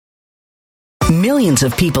Millions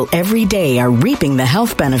of people every day are reaping the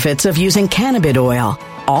health benefits of using cannabis oil,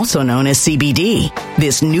 also known as CBD.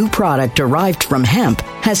 This new product derived from hemp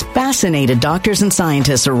has fascinated doctors and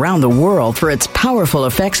scientists around the world for its powerful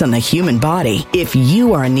effects on the human body. If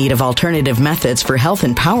you are in need of alternative methods for health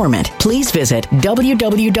empowerment, please visit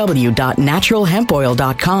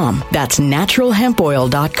www.naturalhempoil.com. That's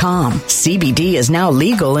naturalhempoil.com. CBD is now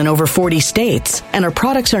legal in over 40 states, and our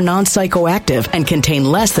products are non-psychoactive and contain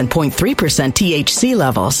less than 0.3% THC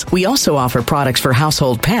levels. We also offer products for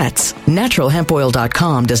household pets.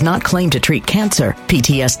 Naturalhempoil.com does not claim to treat cancer,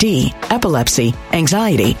 PTSD, epilepsy,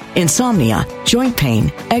 anxiety, insomnia, joint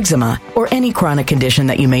pain, eczema, or any chronic condition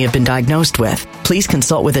that you may have been diagnosed with. Please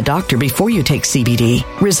consult with a doctor before you take CBD.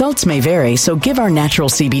 Results may vary, so give our natural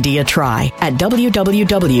CBD a try at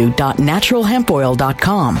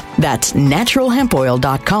www.naturalhempoil.com. That's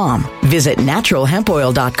naturalhempoil.com. Visit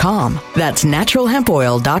naturalhempoil.com. That's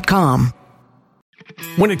naturalhempoil.com.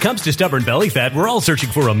 When it comes to stubborn belly fat, we're all searching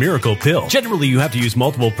for a miracle pill. Generally, you have to use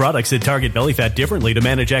multiple products that target belly fat differently to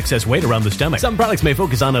manage excess weight around the stomach. Some products may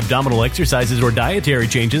focus on abdominal exercises or dietary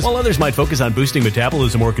changes, while others might focus on boosting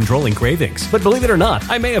metabolism or controlling cravings. But believe it or not,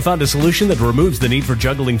 I may have found a solution that removes the need for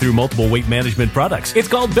juggling through multiple weight management products. It's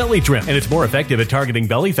called Belly Trim, and it's more effective at targeting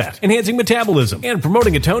belly fat, enhancing metabolism, and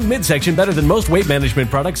promoting a toned midsection better than most weight management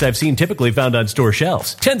products I've seen typically found on store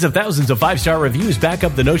shelves. Tens of thousands of 5-star reviews back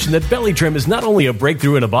up the notion that Belly Trim is not only a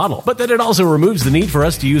breakthrough in a bottle, but that it also removes the need for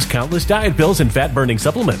us to use countless diet pills and fat-burning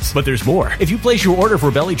supplements. But there's more. If you place your order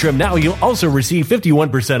for Belly Trim now, you'll also receive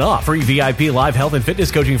 51% off, free VIP live health and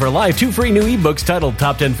fitness coaching for life, 2 free new ebooks titled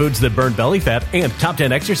Top 10 Foods That Burn Belly Fat and Top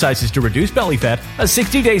 10 Exercises to Reduce Belly Fat, a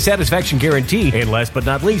 60-day satisfaction guarantee, and last but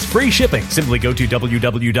not least, free shipping. Simply go to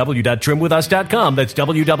www.trimwithus.com. That's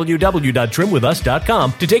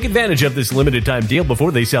www.trimwithus.com to take advantage of this limited time deal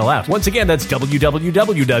before they sell out. Once again, that's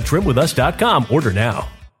www.trimwithus.com. Order now.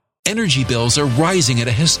 Energy bills are rising at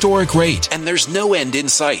a historic rate, and there's no end in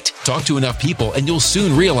sight. Talk to enough people, and you'll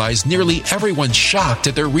soon realize nearly everyone's shocked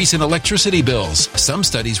at their recent electricity bills. Some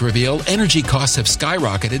studies reveal energy costs have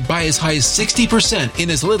skyrocketed by as high as 60%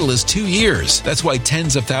 in as little as 2 years. That's why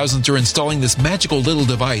tens of thousands are installing this magical little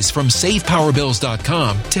device from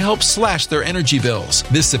SavePowerBills.com to help slash their energy bills.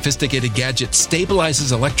 This sophisticated gadget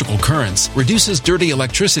stabilizes electrical currents, reduces dirty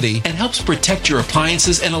electricity, and helps protect your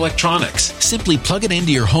appliances and electronics. Simply plug it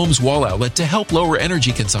into your home's wall outlet to help lower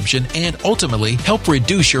energy consumption and ultimately help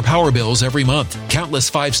reduce your power bills every month.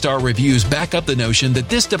 Countless 5-star reviews back up the notion that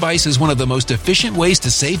this device is one of the most efficient ways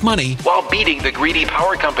to save money while beating the greedy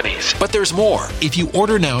power companies. But there's more. If you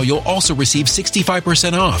order now, you'll also receive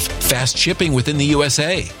 65% off, fast shipping within the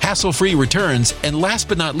USA, hassle-free returns, and last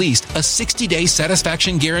but not least, a 60-day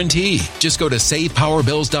satisfaction guarantee. Just go to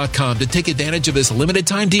SavePowerBills.com to take advantage of this limited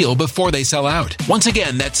time deal before they sell out. Once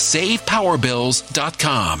again, that's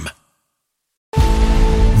SavePowerBills.com.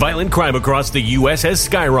 Violent crime across the U.S. has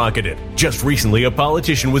skyrocketed. Just recently, a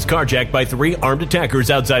politician was carjacked by 3 armed attackers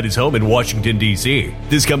outside his home in Washington, D.C.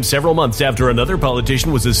 This comes several months after another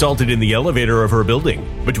politician was assaulted in the elevator of her building.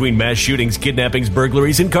 Between mass shootings, kidnappings,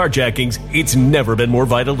 burglaries, and carjackings, it's never been more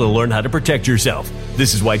vital to learn how to protect yourself.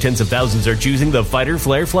 This is why tens of thousands are choosing the Fighter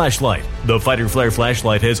Flare flashlight. The Fighter Flare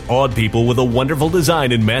flashlight has awed people with a wonderful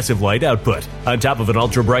design and massive light output. On top of an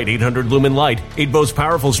ultra-bright 800-lumen light, it boasts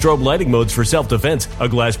powerful strobe lighting modes for self-defense, a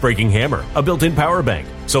glass-breaking hammer, a built-in power bank,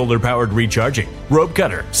 solar-powered recharging, rope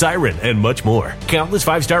cutter, siren, and much more. Countless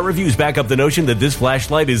 5-star reviews back up the notion that this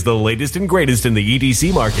flashlight is the latest and greatest in the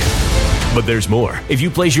EDC market. But there's more. If you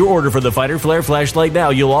place your order for the Fighter Flare flashlight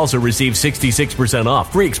now, you'll also receive 66%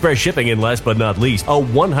 off, free express shipping, and last but not least, a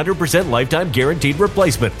 100% lifetime guaranteed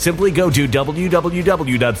replacement. Simply go to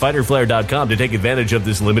www.fighterflare.com to take advantage of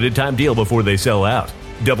this limited time deal before they sell out.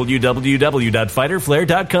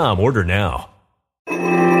 www.fighterflare.com. Order now.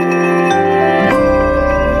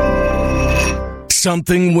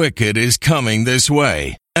 Something wicked is coming this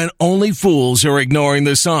way, and only fools are ignoring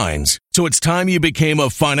the signs. So it's time you became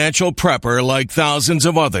a financial prepper like thousands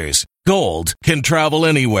of others. Gold can travel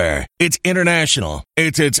anywhere. It's international.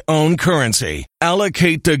 It's its own currency.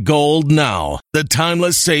 Allocate to gold now, the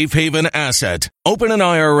timeless safe haven asset. Open an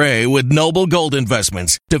IRA with Noble Gold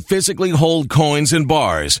Investments to physically hold coins and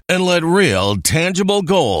bars and let real, tangible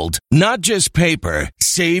gold, not just paper,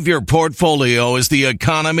 Save your portfolio as the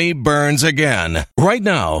economy burns again. Right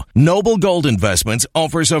now, Noble Gold Investments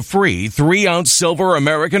offers a free 3-ounce silver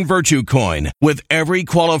American Virtue coin with every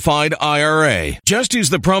qualified IRA. Just use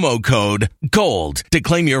the promo code GOLD to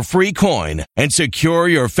claim your free coin and secure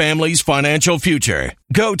your family's financial future.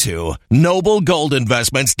 Go to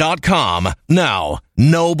noblegoldinvestments.com now.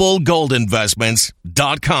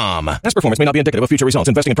 noblegoldinvestments.com. Past performance may not be indicative of future results.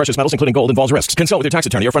 Investing in precious metals, including gold, involves risks. Consult with your tax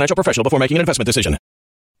attorney or financial professional before making an investment decision.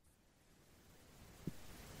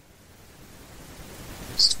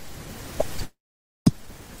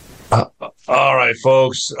 All right,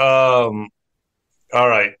 folks. All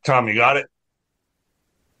right, Tom, you got it?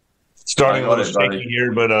 Starting a little shaky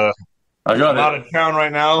here, but I'm out of town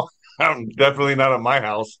right now. I'm definitely not at my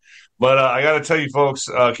house. But I got to tell you, folks,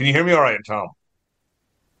 can you hear me all right, Tom?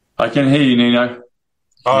 I can hear you, Nino.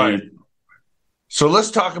 All right. So let's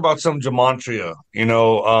talk about some gematria,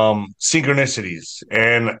 synchronicities.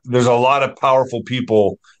 And there's a lot of powerful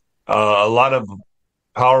people, a lot of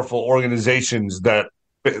powerful organizations that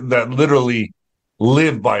literally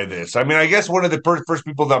live by this. I mean, I guess one of the first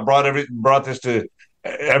people that brought this to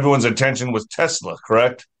everyone's attention was Tesla,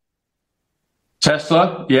 correct?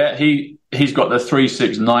 Tesla, yeah, he's got the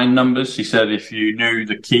 369 numbers. He said if you knew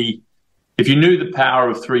the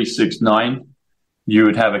power of 369, you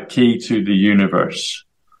would have a key to the universe.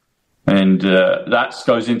 And that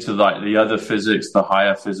goes into like the other physics, the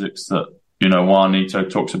higher physics that, Juanito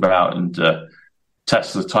talks about, and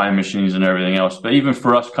Tesla time machines and everything else. But even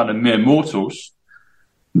for us kind of mere mortals,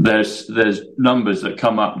 there's numbers that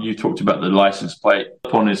come up. You talked about the license plate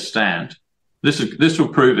up on his stand. This will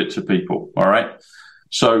prove it to people, all right?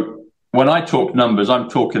 So when I talk numbers, I'm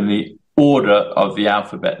talking the order of the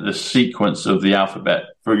alphabet, the sequence of the alphabet.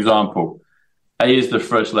 For example, A is the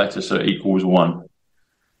first letter, so it equals 1.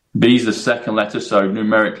 B is the second letter, so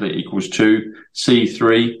numerically it equals 2. C,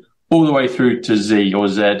 3, all the way through to Z or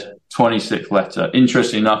Z, 26th letter.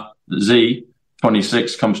 Interesting enough, Z,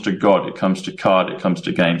 26, comes to God, it comes to card, it comes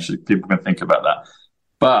to game, so people can think about that.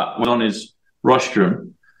 But when on his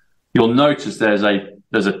rostrum, you'll notice there's a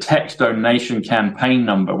text donation campaign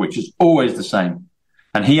number, which is always the same.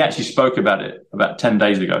 And he actually spoke about it about 10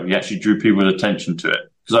 days ago. He actually drew people's attention to it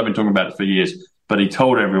because I've been talking about it for years. But he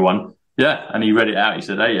told everyone, and he read it out. He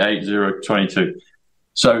said 88022.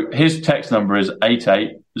 So his text number is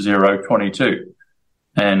 88022.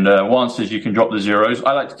 And Juan says you can drop the zeros.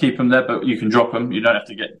 I like to keep them there, but you can drop them. You don't have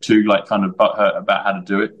to get too kind of butthurt about how to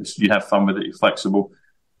do it. You have fun with it. You're flexible.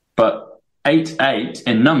 But 88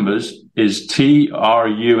 in numbers is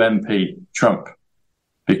TRUMP, Trump,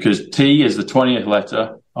 because T is the 20th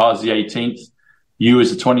letter, R is the 18th, U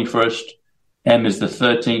is the 21st, M is the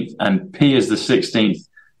 13th, and P is the 16th.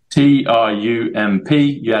 TRUMP,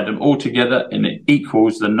 you add them all together and it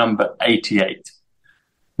equals the number 88.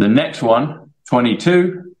 The next one,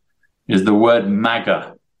 22, is the word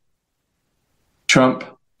MAGA. Trump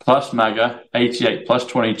plus MAGA, 88 plus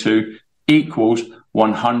 22 equals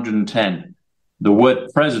 110. The word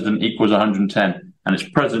president equals 110, and it's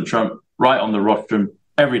President Trump right on the rostrum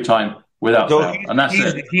every time without fail. And that's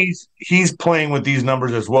it. He's playing with these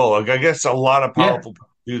numbers as well. Like, I guess a lot of powerful people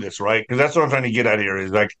do this, right? Because that's what I'm trying to get at here is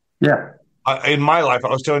like, in my life, I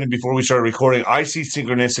was telling you before we started recording, I see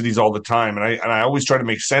synchronicities all the time, and I always try to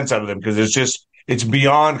make sense out of them because it's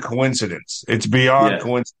beyond coincidence. It's beyond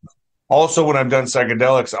coincidence. Also, when I've done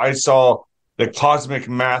psychedelics, I saw the cosmic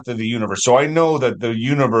math of the universe. So I know that the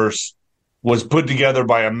universe was put together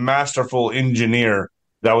by a masterful engineer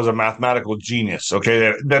that was a mathematical genius.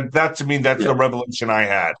 Okay, that to me, that's the revelation I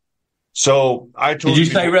had. So I told you. Did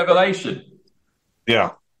you say revelation?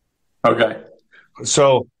 Yeah. Okay.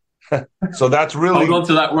 So that's really. Hold on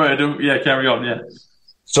to that word. Carry on. Yeah.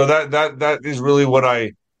 So that is really what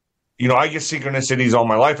I get synchronicities all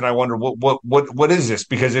my life, and I wonder what is this?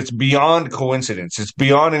 Because it's beyond coincidence. It's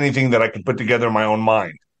beyond anything that I can put together in my own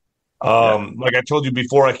mind. Like I told you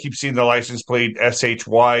before, I keep seeing the license plate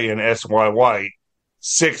SHY and SYY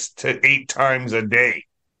 6 to 8 times a day.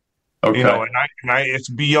 Okay. It's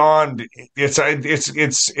beyond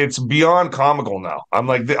it's beyond comical now. I'm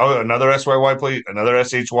like, another SYY plate, another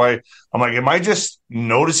SHY. I'm like, am I just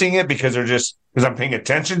noticing it because I'm paying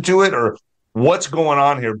attention to it, or what's going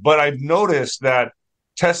on here? But I've noticed that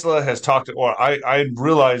Tesla has talked, or I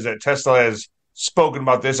realized that Tesla has spoken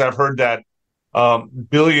about this. I've heard that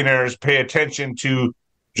billionaires pay attention to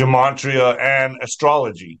gematria and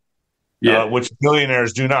astrology, which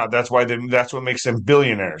billionaires do not. That's what makes them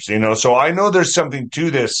billionaires. So I know there's something to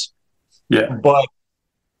this. Yeah, but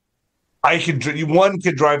one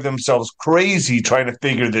could drive themselves crazy trying to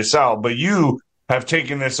figure this out. But you have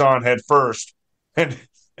taken this on head first, and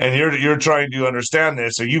and you're trying to understand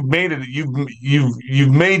this. So you've made it.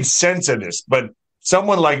 You've made sense of this. But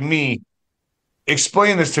someone like me,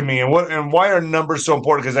 explain this to me, and why are numbers so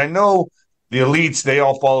important? Because I know the elites, they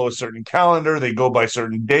all follow a certain calendar. They go by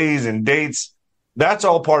certain days and dates. That's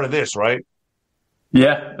all part of this, right?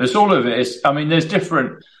 Yeah, it's all of it.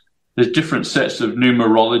 There's different sets of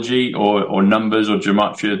numerology or numbers or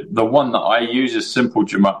gematria. The one that I use is simple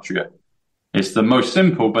gematria. It's the most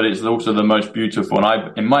simple, but it's also the most beautiful,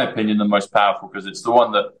 and in my opinion, the most powerful, because it's the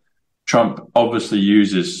one that Trump obviously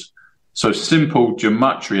uses. So simple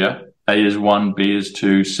gematria, A is 1, B is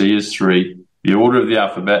 2, C is 3, the order of the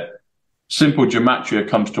alphabet. Simple gematria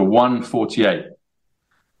comes to 148.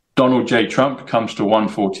 Donald J. Trump comes to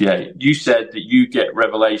 148. You said that you get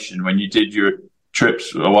revelation when you did your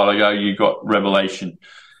trips a while ago. You got revelation.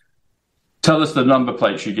 Tell us the number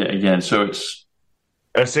plates you get again. So it's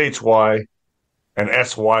SHY and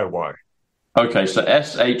SYY. Okay, so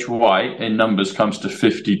SHY in numbers comes to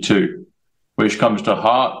 52, which comes to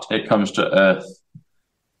heart, it comes to earth.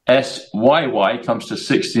 SYY comes to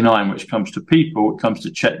 69, which comes to people, it comes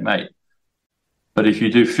to checkmate. But if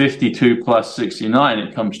you do 52 plus 69,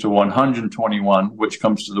 it comes to 121, which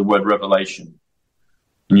comes to the word revelation.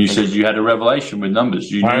 And you said you had a revelation with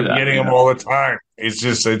numbers. You knew I'm that. getting them all the time. It's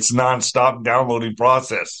nonstop downloading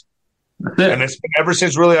process. And it's been ever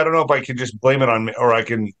since, really. I don't know if I can just blame it on me, or I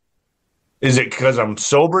can. Is it because I'm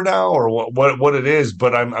sober now, or what it is?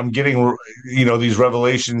 But I'm getting, these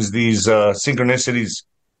revelations, these synchronicities,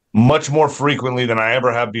 much more frequently than I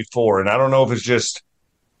ever have before. And I don't know if it's just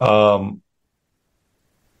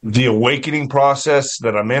the awakening process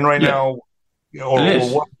that I'm in right now, or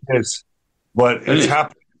what it is. But it's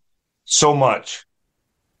happening so much.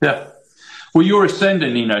 Yeah. Well, you're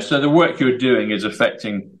ascending, so the work you're doing is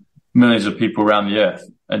affecting millions of people around the earth.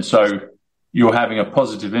 And so you're having a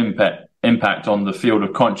positive impact on the field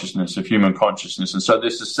of consciousness, of human consciousness. And so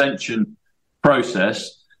this ascension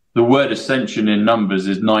process, the word ascension in numbers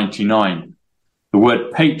is 99. The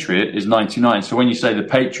word patriot is 99. So when you say the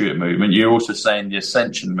patriot movement, you're also saying the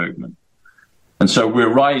ascension movement. And so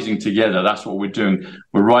we're rising together. That's what we're doing.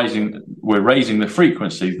 We're raising the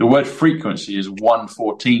frequency. The word frequency is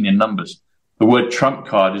 114 in numbers. The word trump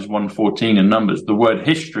card is 114 in numbers. The word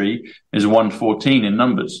history is 114 in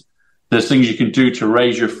numbers. There's things you can do to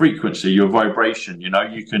raise your frequency, your vibration.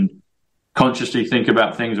 You can consciously think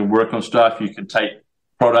about things and work on stuff. You can take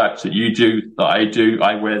products that you do, that I do.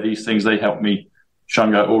 I wear these things. They help me,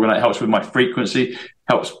 Shunga, organize. Helps with my frequency,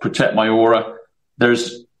 helps protect my aura.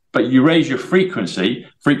 But you raise your frequency.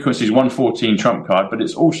 Frequency is 114 trump card, but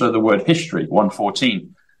it's also the word history,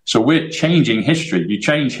 114. So we're changing history. You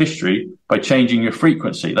change history by changing your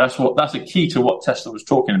frequency. That's a key to what Tesla was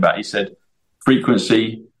talking about. He said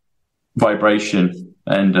frequency, vibration,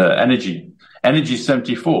 and energy. Energy is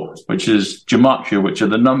 74, which is gematria, which are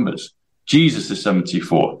the numbers. Jesus is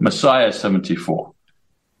 74. Messiah is 74.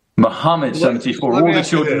 Muhammad 74. All the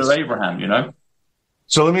children of Abraham,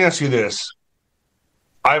 So let me ask you this.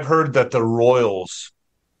 I've heard that the royals,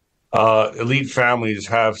 elite families,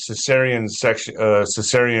 have cesarean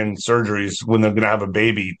surgeries when they're going to have a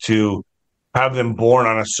baby to have them born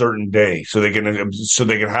on a certain day, so they can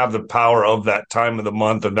have the power of that time of the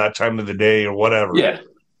month or that time of the day or whatever.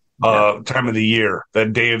 Time of the year,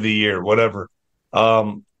 that day of the year, whatever.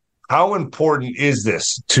 How important is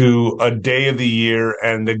this to a day of the year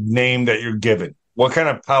and the name that you're given? What kind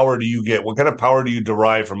of power do you get? What kind of power do you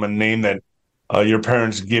derive from a name that your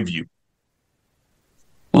parents give you?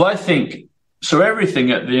 Well, I think so.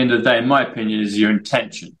 Everything at the end of the day, in my opinion, is your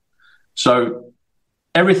intention. So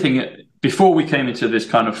everything before we came into this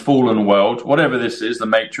kind of fallen world, whatever this is, the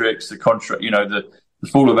matrix, the contract, the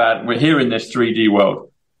fall of Adam, we're here in this 3D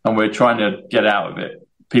world and we're trying to get out of it.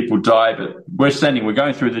 People die, but we're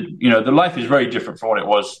going through the life is very different from what it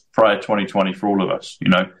was prior to 2020 for all of us.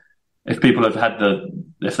 If people have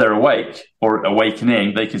if they're awake or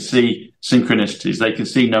awakening, they can see synchronicities, they can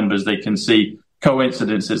see numbers, they can see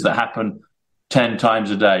coincidences that happen 10 times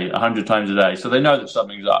a day, 100 times a day. So they know that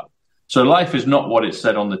something's up. So life is not what it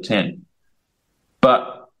said on the tin.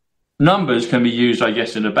 But numbers can be used, I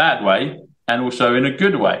guess, in a bad way and also in a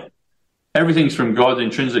good way. Everything's from God.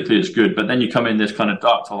 Intrinsically, it's good. But then you come in this kind of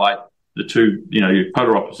dark to light, the two, your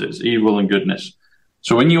polar opposites, evil and goodness.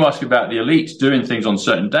 So when you ask about the elites doing things on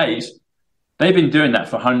certain days, they've been doing that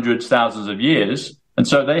for hundreds, thousands of years. And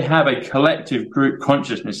so they have a collective group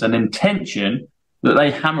consciousness and intention that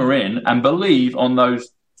they hammer in and believe on those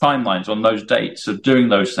timelines, on those dates of doing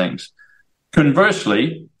those things.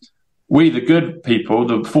 Conversely, we, the good people,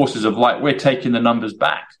 the forces of light, we're taking the numbers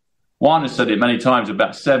back. Juan has said it many times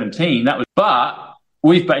about 17. But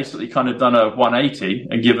we've basically kind of done a 180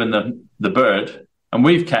 and given the bird, and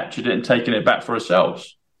we've captured it and taken it back for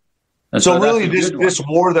ourselves. And so really, this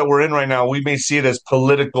war that we're in right now, we may see it as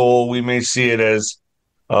political, we may see it as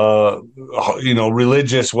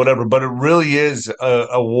religious, whatever, but it really is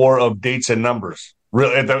a war of dates and numbers.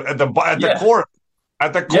 Really, at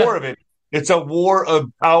the core of it, it's a war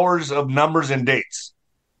of powers of numbers and dates.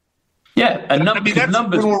 Yeah, and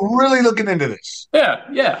numbers. When we're really looking into this.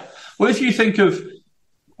 Yeah. Well, if you think of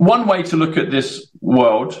one way to look at this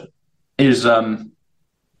world is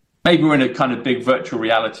maybe we're in a kind of big virtual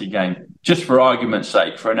reality game, just for argument's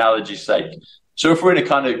sake, for analogy's sake. So if we're in a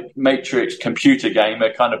kind of Matrix computer game,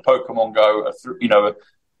 a kind of Pokemon Go,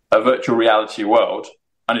 a virtual reality world,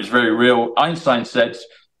 and it's very real. Einstein said,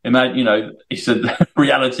 he said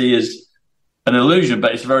reality is an illusion,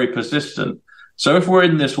 but it's very persistent. So if we're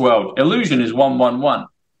in this world, illusion is 111,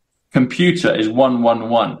 computer is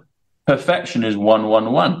 111, perfection is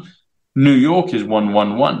 111, New York is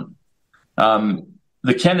 111,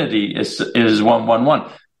 the Kennedy is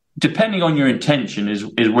 111. Depending on your intention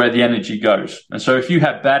is where the energy goes. And so if you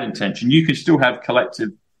have bad intention, you can still have collective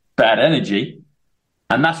bad energy.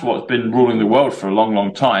 And that's what's been ruling the world for a long,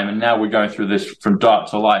 long time. And now we're going through this from dark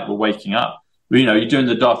to light. We're waking up. You're doing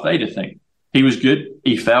the Darth Vader thing. He was good.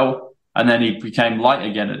 He fell. And then he became light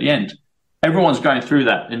again at the end. Everyone's going through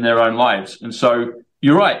that in their own lives. And so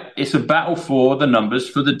you're right. It's a battle for the numbers,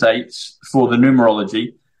 for the dates, for the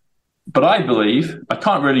numerology. But I believe, I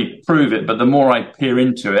can't really prove it, but the more I peer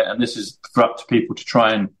into it, and this is up to people to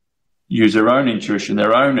try and use their own intuition,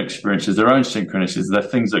 their own experiences, their own synchronicities, they're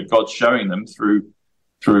things that God's showing them through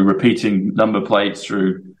repeating number plates,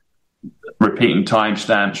 through repeating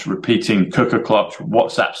timestamps, repeating cooker clocks,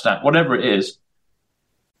 WhatsApp stamp, whatever it is.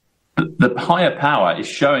 The higher power is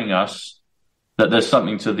showing us that there's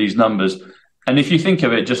something to these numbers. And if you think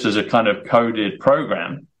of it just as a kind of coded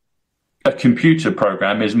program, a computer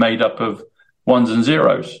program is made up of ones and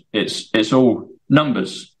zeros. It's all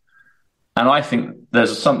numbers. And I think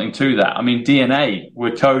there's something to that. I mean, DNA,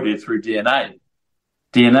 we're coded through DNA.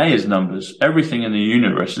 DNA is numbers. Everything in the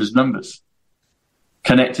universe is numbers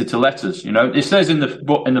connected to letters. It says in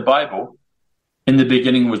the Bible, in the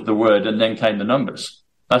beginning was the word and then came the numbers.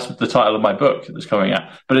 That's the title of my book that's coming out.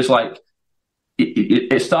 But it's like,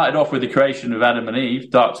 it started off with the creation of Adam and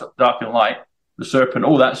Eve, dark and light, the serpent,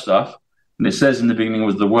 all that stuff. And it says in the beginning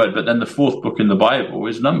was the word, but then the fourth book in the Bible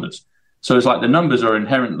is numbers. So it's like the numbers are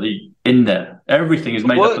inherently in there. Everything is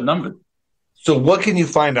made up of numbers. So what can you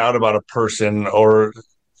find out about a person, or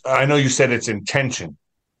I know you said it's intention,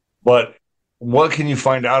 but what can you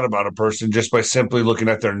find out about a person just by simply looking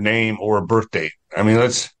at their name or a birth date? I mean,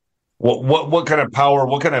 what kind of power,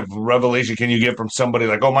 what kind of revelation can you get from somebody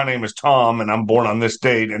like, oh, my name is Tom and I'm born on this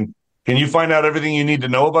date, and can you find out everything you need to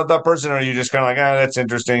know about that person? Or are you just kind of like, that's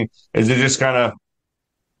interesting? Is it just kind of,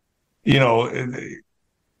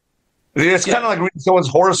 it's kind of like reading someone's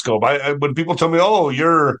horoscope. When people tell me, oh,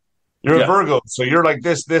 you're a Virgo, so you're like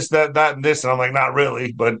this, that, and this, and I'm like, not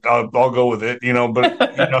really, but I'll go with it, But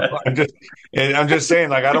I'm just saying,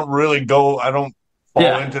 like, I don't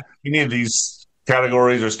fall into any of these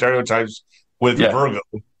categories or stereotypes with Virgo.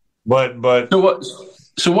 But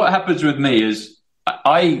so what happens with me is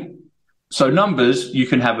So numbers, you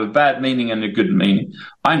can have a bad meaning and a good meaning.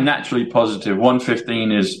 I'm naturally positive.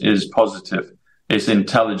 115 is positive. It's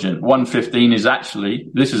intelligent. 115 is actually,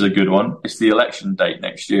 this is a good one, it's the election date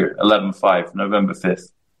next year, 11/5, November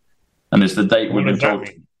 5th. And it's the date we've been told.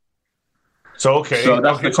 So, okay. So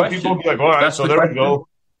that's the question. People will be like, all right, so there we go.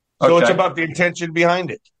 So it's about the intention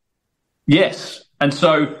behind it. Yes. And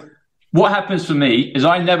so what happens for me is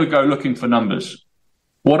I never go looking for numbers.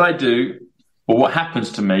 What I do, or what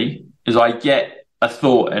happens to me, is I get a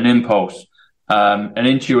thought, an impulse, an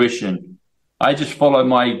intuition. I just follow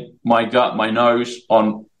my gut, my nose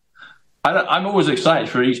on. I'm always excited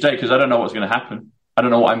for each day because I don't know what's going to happen. I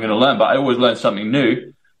don't know what I'm going to learn, but I always learn something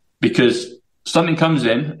new because something comes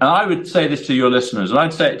in. And I would say this to your listeners, and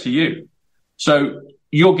I'd say it to you. So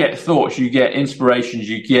you'll get thoughts, you get inspirations,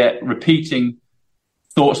 you get repeating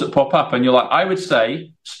thoughts that pop up. And you're like, I would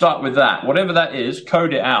say, start with that. Whatever that is,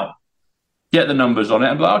 code it out. Get the numbers on it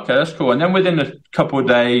and be like, okay, that's cool. And then within a couple of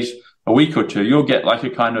days, a week or two, you'll get like a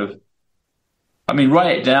kind of,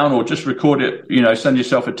 write it down or just record it, send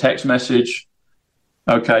yourself a text message.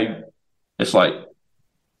 Okay, it's like,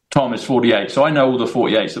 Tom is 48. So I know all the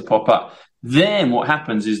 48s that pop up. Then what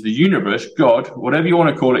happens is the universe, God, whatever you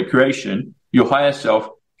want to call it, creation, your higher self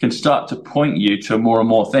can start to point you to more and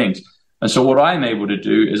more things. And so what I'm able to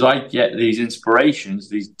do is I get these inspirations,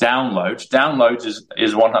 these downloads. Downloads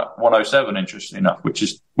is 107, interestingly enough, which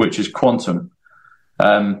is quantum.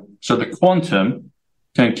 So the quantum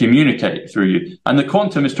can communicate through you. And the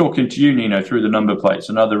quantum is talking to you, Nino, through the number plates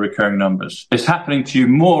and other recurring numbers. It's happening to you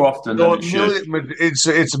more often than it should.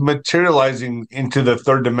 It's materializing into the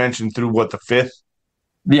third dimension through what, the fifth?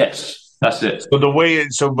 Yes, that's it. So the way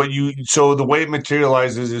it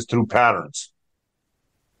materializes is through patterns.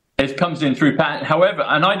 It comes in through pattern. However,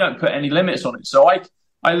 and I don't put any limits on it. So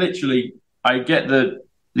I literally get the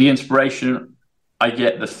inspiration. I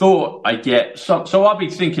get the thought, so I'll be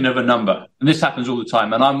thinking of a number, and this happens all the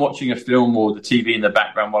time, and I'm watching a film or the TV in the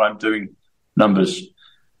background while I'm doing numbers.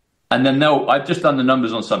 And then I've just done the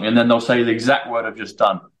numbers on something, and then they'll say the exact word I've just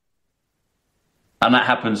done. And that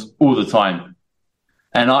happens all the time.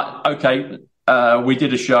 And we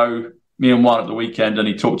did a show, me and Juan, at the weekend, and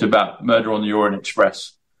he talked about Murder on the Orient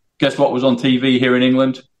Express. Guess what was on TV here in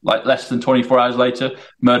England? Like less than 24 hours later,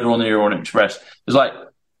 Murder on the Orient Express. It's like,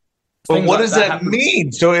 but what does that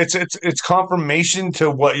mean? So it's confirmation to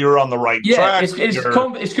what you're on the right track.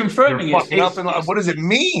 It's confirming it. What does it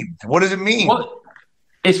mean? What does it mean?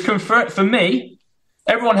 It's confirmed for me.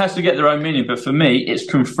 Everyone has to get their own meaning, but for me, it's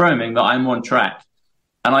confirming that I'm on track,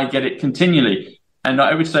 and I get it continually. And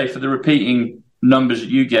I would say for the repeating numbers that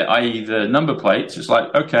you get, i.e., the number plates, it's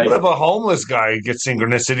like, okay. What if a homeless guy gets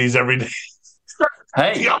synchronicities every day?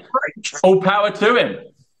 Hey, all power to him.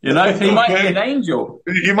 You know, he might be an angel.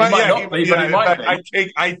 He might not be, but he might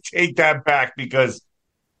be. I take that back, because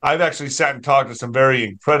I've actually sat and talked to some very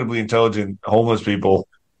incredibly intelligent homeless people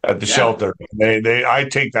at the shelter. I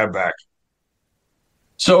take that back.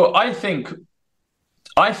 So I think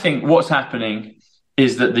what's happening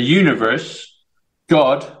is that the universe,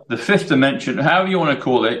 God, the fifth dimension, however you want to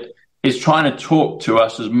call it, is trying to talk to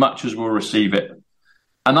us as much as we'll receive it.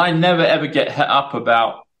 And I never ever get het up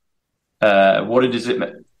about what it is.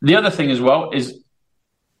 The other thing as well is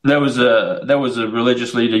there was a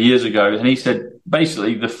religious leader years ago, and he said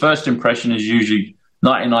basically the first impression is usually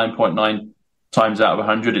 99.9 times out of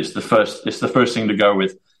 100. It's the first thing to go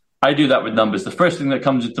with. I do that with numbers. The first thing that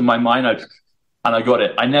comes into my mind, I got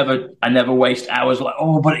it. I never waste hours like,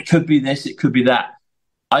 oh, but it could be this, it could be that.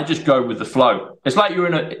 I just go with the flow. It's like you're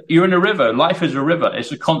in a river. Life is a river.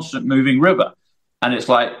 It's a constant moving river, and it's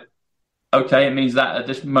like, okay, it means that at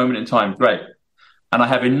this moment in time, great. And I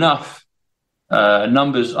have enough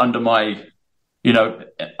numbers under my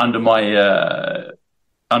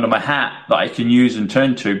hat that I can use and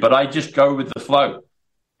turn to, but I just go with the flow.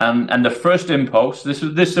 And the first impulse, this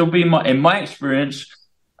will be in my experience,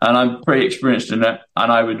 and I'm pretty experienced in it, and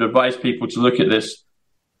I would advise people to look at this.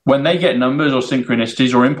 When they get numbers or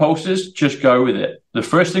synchronicities or impulses, just go with it. The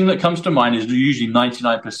first thing that comes to mind is usually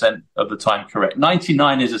 99% of the time correct.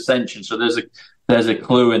 99 is ascension, so there's a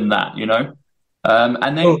clue in that, you know.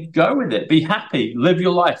 And then go with it. Be happy. Live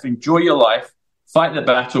your life. Enjoy your life. Fight the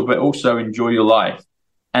battle, but also enjoy your life.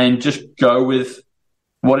 And just go with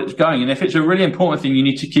what it's going. And if it's a really important thing you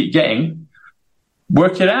need to keep getting,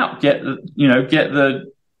 work it out. Get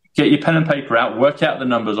your pen and paper out. Work out the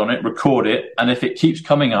numbers on it. Record it. And if it keeps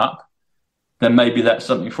coming up, then maybe that's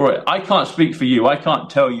something for it. I can't speak for you. I can't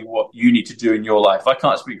tell you what you need to do in your life. I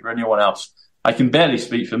can't speak for anyone else. I can barely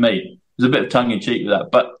speak for me. There's a bit of tongue in cheek with that,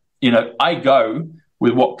 but I go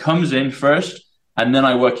with what comes in first, and then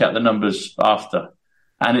I work out the numbers after.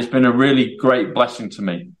 And it's been a really great blessing to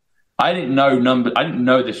me. I didn't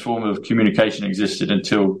know this form of communication existed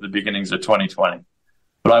until the beginnings of 2020.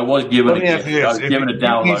 But I was given a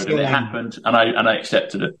download, and it happened, and I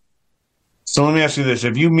accepted it. So let me ask you this: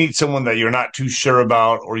 if you meet someone that you're not too sure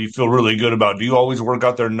about, or you feel really good about, do you always work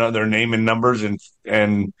out their name and numbers and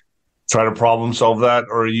try to problem solve that,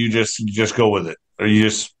 or you just go with it, or you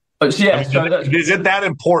just? Is it that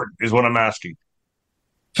important? Is what I'm asking.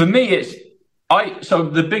 For me,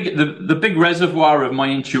 the big reservoir of my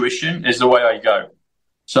intuition is the way I go.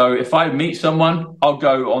 So if I meet someone, I'll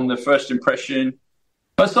go on the first impression,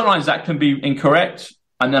 but sometimes that can be incorrect,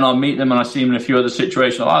 and then I'll meet them and I see them in a few other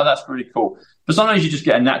situations. Oh, that's pretty cool. But sometimes you just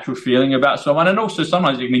get a natural feeling about someone, and also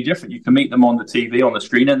sometimes it can be different. You can meet them on the TV, on the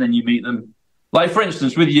screen, and then you meet them. Like, for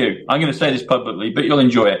instance, with you, I'm going to say this publicly, but you'll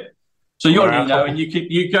enjoy it. So you're, and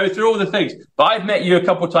you go through all the things. But I've met you a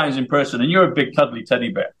couple of times in person, and you're a big cuddly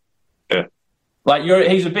teddy bear. Yeah. Like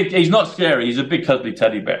he's not scary. He's a big cuddly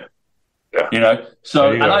teddy bear. Yeah.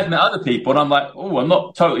 So, and I've met other people, and I'm like, oh, I'm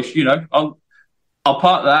not totally, I'll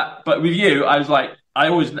part that. But with you, I was like, I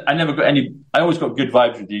always got good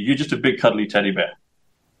vibes with you. You're just a big cuddly teddy bear.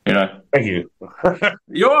 Thank you.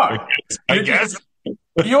 You are. I guess.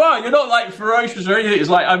 You are. You're not like ferocious or anything. It's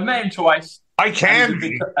like I've met him twice. I can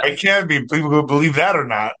be. People who believe that or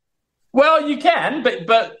not. Well, you can,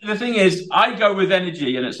 but the thing is, I go with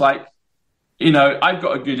energy, and it's like, I've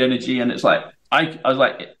got a good energy, and it's like I was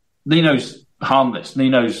like, harmless.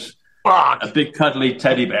 Nino's a big cuddly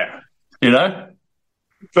teddy bear,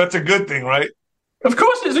 That's a good thing, right? Of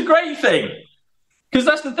course it's a great thing. Because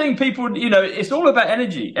that's the thing, people, it's all about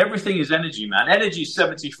energy. Everything is energy, man. Energy is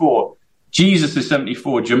 74. Jesus is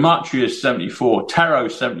 74. Gematria is 74. Tarot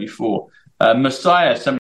is 74. Messiah is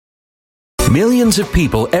 74. Millions of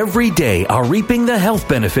people every day are reaping the health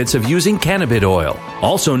benefits of using cannabis oil,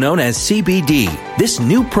 also known as CBD. This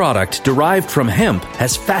new product derived from hemp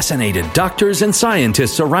has fascinated doctors and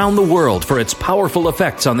scientists around the world for its powerful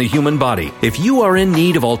effects on the human body. If you are in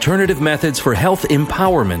need of alternative methods for health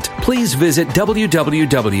empowerment, please visit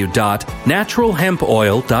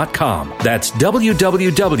www.naturalhempoil.com. That's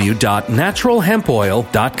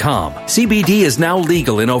www.naturalhempoil.com. CBD is now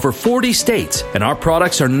legal in over 40 states, and our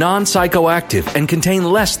products are non-psychoactive and contain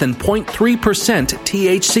less than 0.3%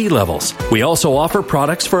 THC levels. We also offer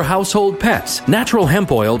products for household pets.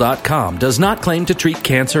 NaturalHempOil.com does not claim to treat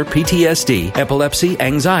cancer, PTSD, epilepsy,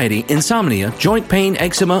 anxiety, insomnia, joint pain,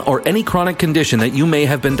 eczema, or any chronic condition that you may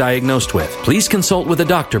have been diagnosed with. Please consult with a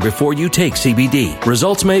doctor before you take CBD.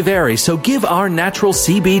 Results may vary, so give our natural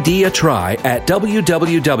CBD a try at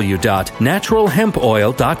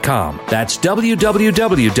www.naturalhempoil.com. That's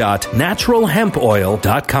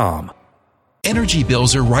www.naturalhempoil.com. Energy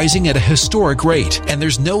bills are rising at a historic rate, and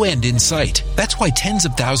there's no end in sight. That's why tens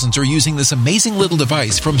of thousands are using this amazing little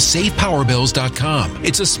device from SavePowerBills.com.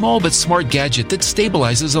 It's a small but smart gadget that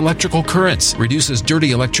stabilizes electrical currents, reduces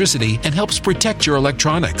dirty electricity, and helps protect your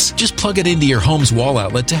electronics. Just plug it into your home's wall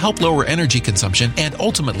outlet to help lower energy consumption and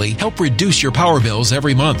ultimately help reduce your power bills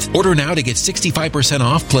every month. Order now to get 65%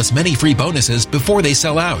 off plus many free bonuses before they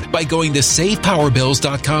sell out by going to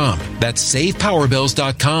SavePowerBills.com. That's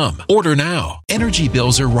SavePowerBills.com. Order now. Energy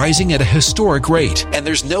bills are rising at a historic rate, and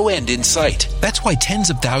there's no end in sight. That's why tens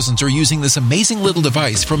of thousands are using this amazing little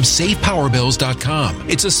device from SavePowerBills.com.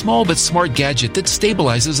 It's a small but smart gadget that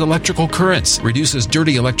stabilizes electrical currents, reduces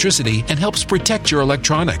dirty electricity, and helps protect your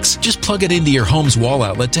electronics. Just plug it into your home's wall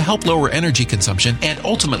outlet to help lower energy consumption and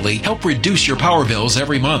ultimately help reduce your power bills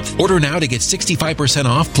every month. Order now to get 65%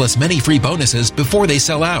 off plus many free bonuses before they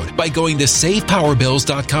sell out by going to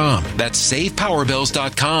SavePowerBills.com. That's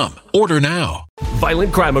SavePowerBills.com. Order now.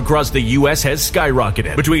 Violent crime across the U.S. has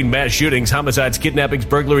skyrocketed. Between mass shootings, homicides, kidnappings,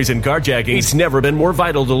 burglaries, and carjacking, it's never been more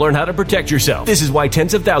vital to learn how to protect yourself. This is why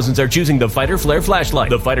tens of thousands are choosing the Fighter Flare flashlight.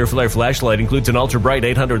 The Fighter Flare flashlight includes an ultra-bright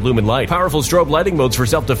 800 lumen light, powerful strobe lighting modes for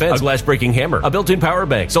self-defense, a glass-breaking hammer, a built-in power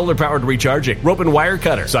bank, solar-powered recharging, rope and wire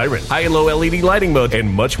cutter, siren, high and low LED lighting mode,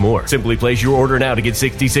 and much more. Simply place your order now to get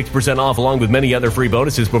 66% off along with many other free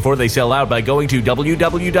bonuses before they sell out by going to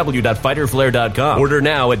www.fighterflare.com. Order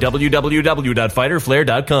now at www.fighterflare.com.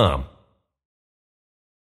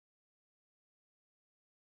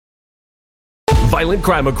 Violent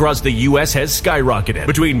crime across the U.S. has skyrocketed.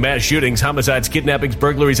 Between mass shootings, homicides, kidnappings,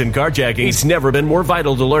 burglaries, and carjacking, it's never been more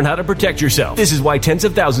vital to learn how to protect yourself. This is why tens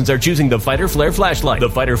of thousands are choosing the Fighter Flare flashlight. The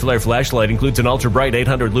Fighter Flare flashlight includes an ultra-bright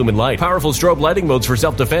 800 lumen light, powerful strobe lighting modes for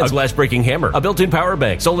self-defense, a glass-breaking hammer, a built-in power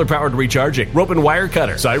bank, solar-powered recharging, rope and wire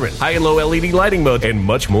cutter, siren, high and low LED lighting mode, and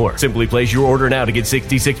much more. Simply place your order now to get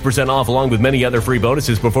 66% off along with many other free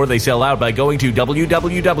bonuses before they sell out by going to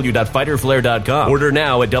www.fighterflare.com. Order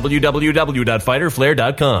now at www.fighterflare.com.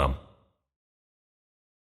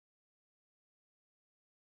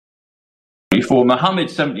 Muhammad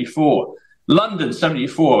 74, London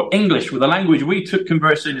 74, English with the language we took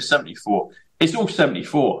conversing is 74. It's all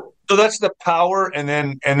 74. So that's the power,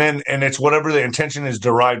 and it's whatever the intention is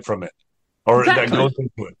derived from it, or exactly. That goes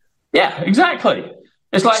into it. Yeah, exactly.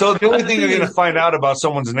 It's like so. The only thing you're going to find out about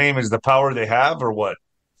someone's name is the power they have, or what?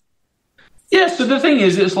 Yeah. So the thing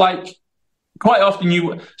is, it's like. Quite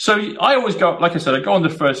often so I always go, like I said, I go on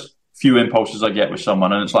the first few impulses I get with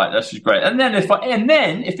someone and it's like, this is great. And then if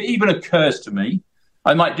it even occurs to me,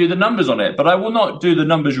 I might do the numbers on it, but I will not do the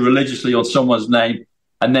numbers religiously on someone's name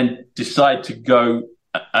and then decide to go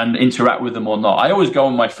and interact with them or not. I always go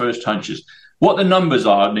on my first hunches. What the numbers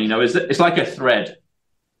are, is that it's like a thread.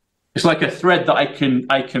 It's like a thread that I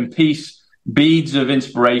can piece beads of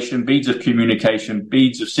inspiration, beads of communication,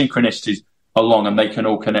 beads of synchronicities along, and they can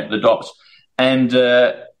all connect the dots. And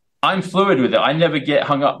I'm fluid with it. I never get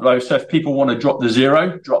hung up though. So if people want to drop the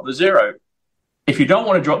zero, drop the zero. If you don't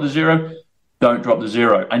want to drop the zero, don't drop the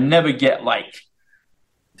zero. I never get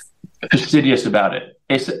fastidious about it.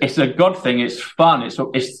 It's a God thing. It's fun. It's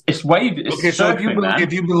wave. It's okay. So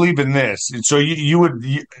if you believe in this, so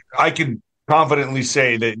I can confidently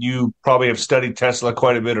say that you probably have studied Tesla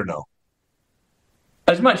quite a bit, or no?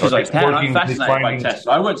 As much as I can. I'm fascinated by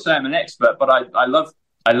Tesla. I wouldn't say I'm an expert, but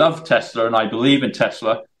I love Tesla and I believe in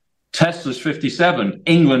Tesla. Tesla's 57.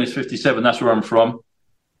 England is 57. That's where I'm from.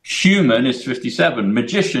 Human is 57.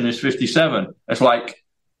 Magician is 57. It's like,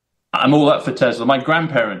 I'm all up for Tesla. My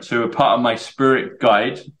grandparents, who are part of my spirit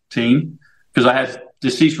guide team, because I have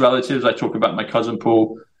deceased relatives. I talk about my cousin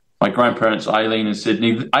Paul, my grandparents, Eileen and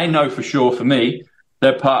Sydney. I know for sure, for me,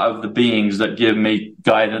 they're part of the beings that give me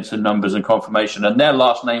guidance and numbers and confirmation. And their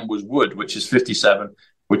last name was Wood, which is 57,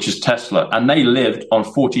 which is Tesla. And they lived on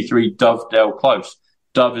 43 Dovedale Close.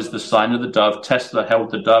 Dove is the sign of the dove. Tesla held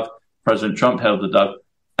the dove. President Trump held the dove.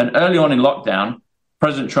 And early on in lockdown,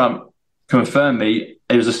 President Trump confirmed me.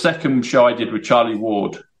 It was the second show I did with Charlie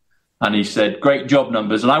Ward. And he said, great job,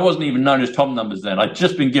 Numbers. And I wasn't even known as Tom Numbers then. I'd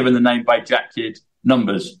just been given the name by Jack Kidd,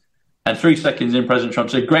 Numbers. And 3 seconds in, President Trump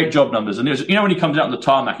said, great job, Numbers. And it was, when he comes out on the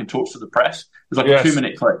tarmac and talks to the press, it was like a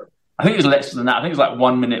 2-minute clip. I think it was less than that. I think it was like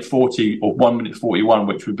 1 minute 40 or 1 minute 41,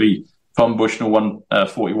 which would be Tom Bushnell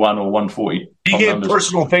 141 or 140. He gave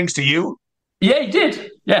personal things to you? Yeah, he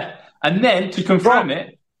did. Yeah. And then to confirm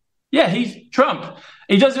it, he's Trump.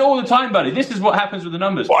 He does it all the time, buddy. This is what happens with the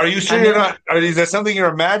numbers. Well, are you sure you're not? Is that something you're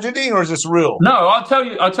imagining, or is this real? No, I'll tell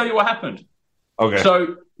you what happened. Okay.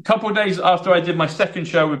 So a couple of days after I did my second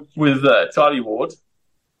show with Charlie Ward,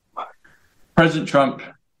 President Trump.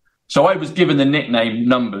 So I was given the nickname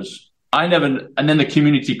Numbers. And then the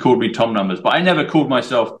community called me Tom Numbers, but I never called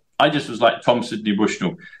myself. I just was like Tom Sidney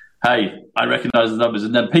Bushnell. Hey, I recognize the numbers.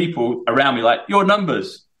 And then people around me like, your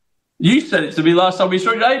Numbers. You said it to me last time we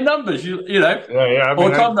saw you. Hey, Numbers, you know. Yeah. Or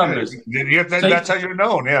Tom Numbers. That's how you're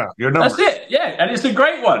known, yeah. Your Numbers. That's it, yeah. And it's a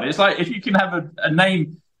great one. It's like if you can have a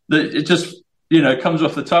name that it just, comes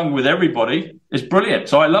off the tongue with everybody, it's brilliant.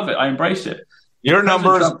 So I love it. I embrace it. Your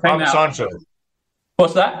Numbers, I'm Sancho.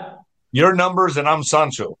 What's that? Your Numbers and I'm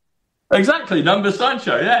Sancho. Exactly, Numbers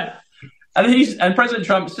Sancho, yeah. And President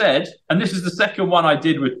Trump said, and this is the second one I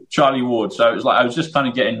did with Charlie Ward, so it was like I was just kind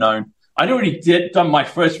of getting known. I'd already done my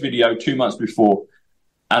first video 2 months before,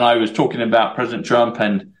 and I was talking about President Trump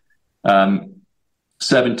and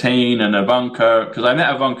 17 and Ivanka, because I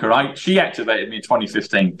met Ivanka. She activated me in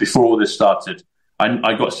 2015 before all this started.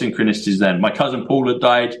 I got Synchronicities then. My cousin Paul had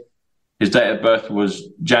died. His date of birth was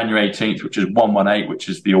January 18th, which is 118, which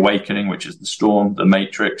is the awakening, which is the storm, the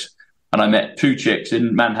matrix. And I met 2 chicks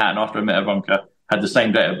in Manhattan after I met Ivanka, had the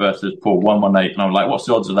same date of birth as Paul, 118. And I was like, what's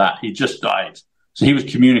the odds of that? He just died. So he was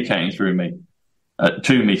communicating to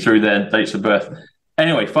me through their dates of birth.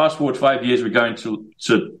 Anyway, fast forward 5 years, we're going to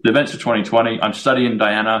the events of 2020. I'm studying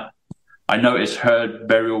Diana. I noticed her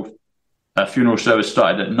funeral service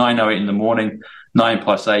started at 9:08 in the morning. 9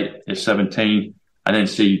 plus 8 is 17. And then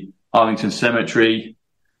see Arlington Cemetery,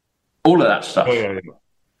 all of that stuff. Oh, yeah.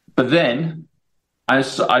 But then I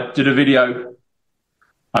did a video.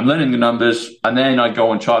 I'm learning the numbers. And then I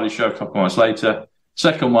go on Charlie's show a couple months later.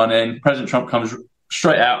 Second one in, President Trump comes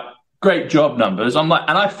straight out. Great job, Numbers. I'm like,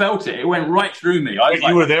 and I felt it. It went right through me.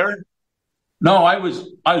 You were there? No, I was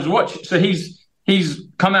watching. So he's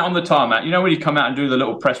come out on the tarmac. You know when you come out and do the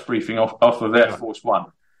little press briefing off of Air Force One.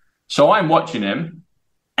 So I'm watching him,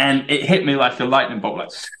 and it hit me like a lightning bolt. Like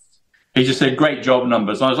he just said, "Great job,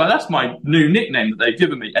 Numbers." And I was like, "That's my new nickname that they've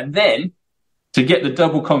given me." And then to get the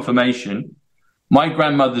double confirmation, my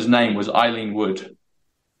grandmother's name was Eileen Wood.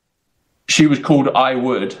 She was called I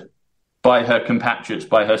Wood by her compatriots,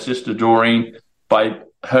 by her sister Doreen, by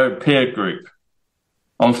her peer group.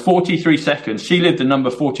 On 43 seconds, she lived at number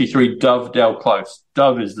 43 Dovedale Close.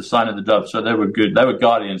 Dove is the sign of the dove, so they were good. They were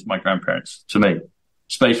guardians, my grandparents, to me.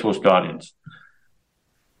 Space Force guardians.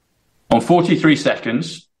 On 43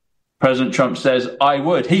 seconds, President Trump says, I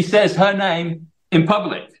would. He says her name in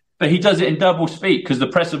public. But he does it in double speak because the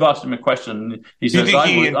press have asked him a question. He says, do you think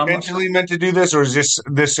he intentionally meant to do this, or is this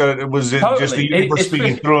was it totally. Just the universe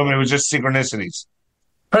speaking through him? It was just synchronicities.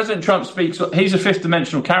 President Trump speaks. He's a fifth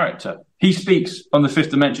dimensional character. He speaks on the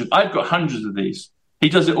fifth dimension. I've got hundreds of these. He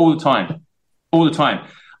does it all the time, all the time.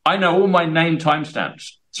 I know all my name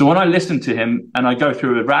timestamps. So when I listen to him and I go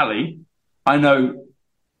through a rally, I know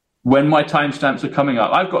when my timestamps are coming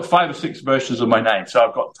up. I've got 5 or 6 versions of my name. So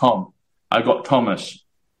I've got Tom. I've got Thomas.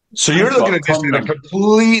 So you're looking at this at a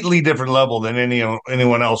completely different level than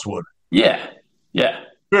anyone else would. Yeah.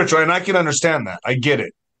 Spiritual, and I can understand that. I get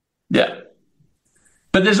it. Yeah.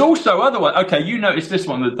 But there's also other ones. Okay, you noticed this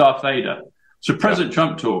one, the Darth Vader. So President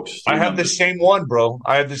Trump talks. I have the same one, bro.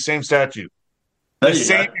 I have the same statue. The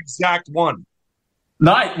same exact one.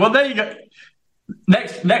 Nice. Well, there you go.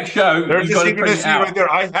 Next show. There's a synchronicity right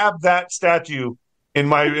there. I have that statue in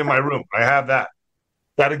my room. I have that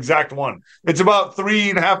exact one. It's about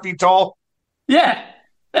 3.5 feet tall. Yeah.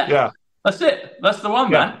 That's it. That's the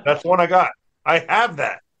one, man. That's the one I got. I have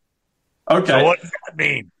that. Okay. So what does that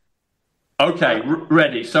mean? Okay,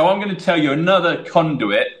 ready. So I'm going to tell you another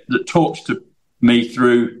conduit that talks to me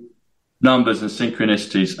through numbers and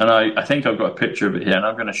synchronicities. And I think I've got a picture of it here, and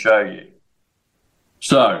I'm going to show you.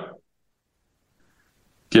 So,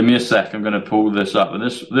 give me a sec. I'm going to pull this up. And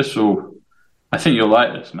this will, I think you'll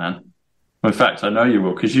like this, man. In fact, I know you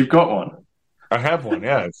will, because you've got one. I have one,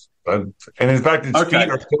 yeah. And in fact, its feet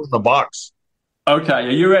are still in the box. Okay, are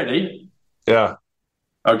you ready? Yeah.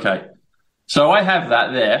 Okay. So I have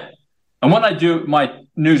that there. And when I do my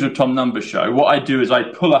News with Tom Numbers show, what I do is I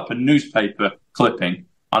pull up a newspaper clipping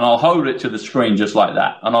and I'll hold it to the screen just like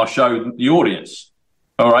that. And I'll show the audience.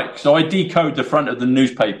 All right. So I decode the front of the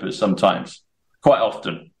newspapers sometimes, quite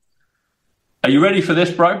often. Are you ready for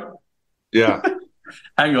this, bro? Yeah.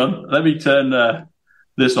 Hang on. Let me turn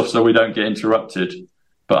this off so we don't get interrupted.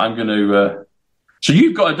 But I'm going to... So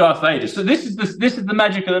you've got a Darth Vader. So this is the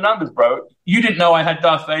magic of the numbers, bro. You didn't know I had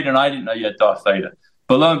Darth Vader, and I didn't know you had Darth Vader.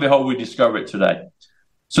 But lo and behold, we discover it today.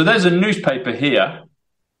 So there's a newspaper here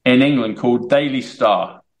in England called Daily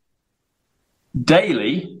Star.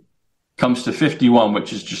 Daily comes to 51,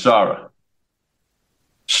 which is Jasara.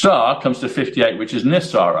 Star comes to 58, which is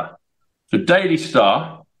Nisara. So Daily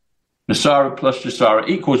Star, Nisara plus Jasara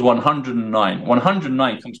equals 109.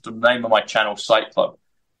 109 comes to the name of my channel, Site Club.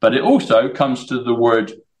 But it also comes to the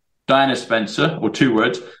word Diana Spencer, or two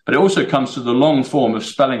words, but it also comes to the long form of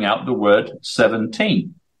spelling out the word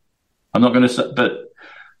 17. I'm not going to say, but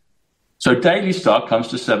so Daily Star comes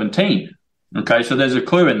to 17. Okay, so there's a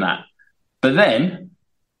clue in that. But then,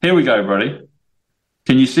 here we go, buddy.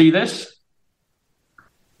 Can you see this?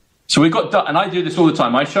 So we've got, and I do this all the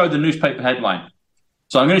time. I show the newspaper headline.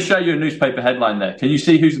 So I'm going to show you a newspaper headline there. Can you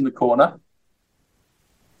see who's in the corner?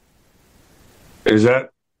 Is that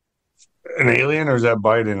an alien, or is that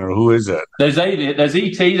Biden, or who is that? There's alien, there's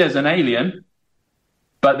ET, there's an alien,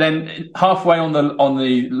 but then halfway on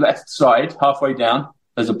the left side, halfway down,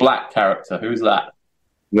 there's a black character. Who's that?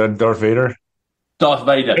 Is that Darth Vader? Darth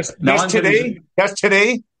Vader. That's today? That's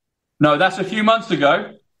today? No, that's a few months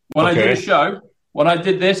ago when I did a show. When I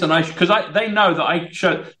did this, and they know that I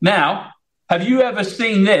showed. Now, have you ever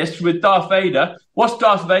seen this with Darth Vader? What's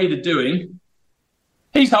Darth Vader doing?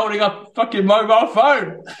 He's holding up a fucking mobile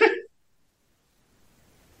phone.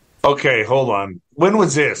 Okay, hold on. When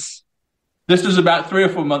was this? This was about 3 or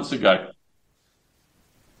 4 months ago.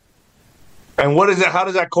 And what is it? How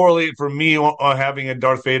does that correlate for me having a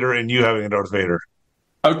Darth Vader and you having a Darth Vader?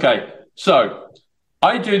 Okay, so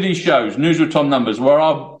I do these shows, News with Tom Numbers, where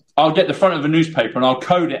I'll get the front of a newspaper and I'll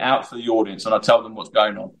code it out for the audience and I'll tell them what's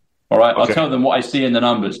going on. All right, I'll tell them what I see in the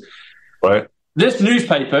numbers. Right. This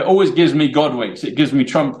newspaper always gives me God winks. It gives me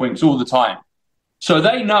Trump winks all the time. So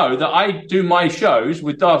they know that I do my shows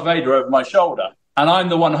with Darth Vader over my shoulder, and I'm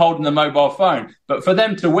the one holding the mobile phone. But for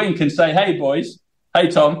them to wink and say, "Hey, boys," "Hey,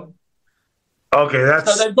 Tom." Okay,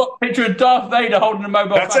 that's... So they've got a picture of Darth Vader holding a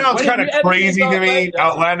mobile phone. That sounds kind of crazy to me,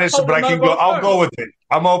 outlandish, but I can go. I'll go with it.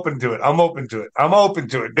 I'm open to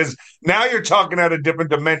it. Because now you're talking at a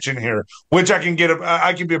different dimension here, which I can get.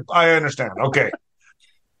 I understand. Okay.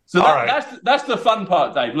 So that's the fun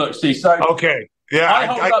part, Dave. Look, see, so okay. Yeah,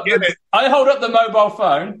 I hold up the mobile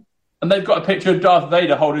phone, and they've got a picture of Darth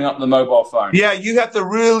Vader holding up the mobile phone. Yeah, you have to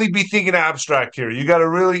really be thinking abstract here. You got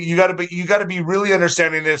to be really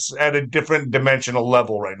understanding this at a different dimensional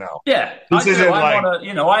level right now. Yeah,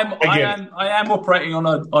 I am operating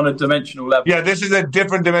on a dimensional level. Yeah, this is a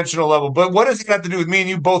different dimensional level. But what does it have to do with me and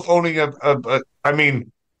you both owning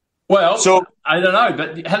Well, so I don't know,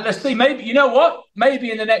 but let's see. Maybe, you know what?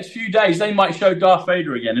 Maybe in the next few days they might show Darth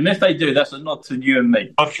Vader again, and if they do, that's a nod to you and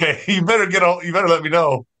me. Okay, you better let me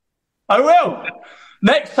know. I will.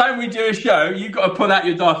 Next time we do a show, you've got to pull out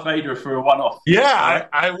your Darth Vader for a one-off. Yeah, right?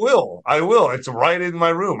 I will. It's right in my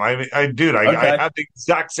room. I have the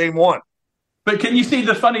exact same one. But can you see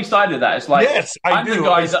the funny side of that? It's like, yes, I'm the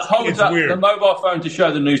guy that holds up the mobile phone to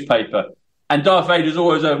show the newspaper. And Darth Vader's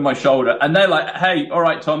always over my shoulder. And they're like, "Hey, all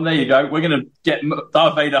right, Tom, there you go. We're going to get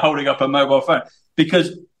Darth Vader holding up a mobile phone."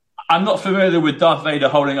 Because I'm not familiar with Darth Vader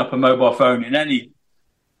holding up a mobile phone in any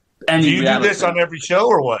Do you reality. Do this on every show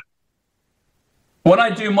or what? When I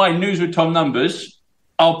do my News with Tom Numbers,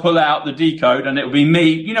 I'll pull out the decode and it'll be me.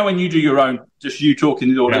 You know, when you do your own, just you talking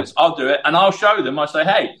to the audience, I'll do it. And I'll show them. I say,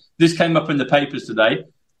 "Hey, this came up in the papers today."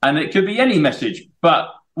 And it could be any message. But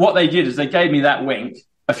what they did is they gave me that wink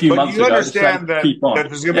a few months ago. But you understand that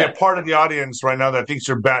there's going to be a part of the audience right now that thinks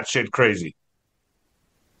you're batshit crazy.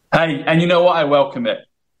 Hey, and you know what? I welcome it.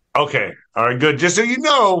 Okay. All right, good. Just so you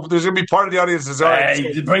know, there's going to be part of the audience that's all right.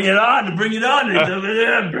 Hey, bring it on. Bring it on.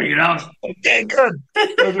 Bring it on. Okay, good.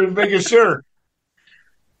 Just making sure.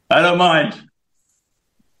 I don't mind.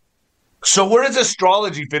 So where does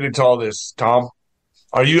astrology fit into all this, Tom?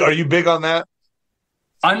 Are you big on that?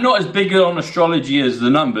 I'm not as big on astrology as the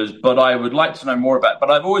numbers, but I would like to know more about it.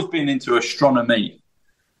 But I've always been into astronomy.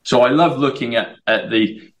 So I love looking at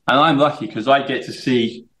and I'm lucky because I get to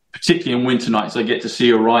see, particularly in winter nights, I get to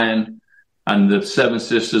see Orion and the Seven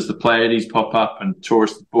Sisters, the Pleiades pop up, and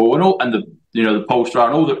Taurus the Bull, and the Pole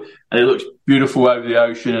Star, and it looks beautiful over the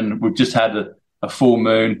ocean. And we've just had a full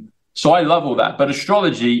moon, so I love all that. But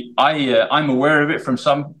astrology, I'm aware of it from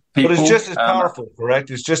some people. But it's just as powerful, correct?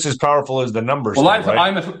 It's just as powerful as the numbers. Well,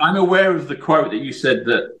 right? I'm aware of the quote that you said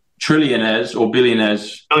that trillionaires or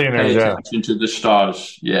billionaires pay attention to the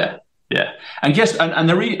stars. Yeah. And guess and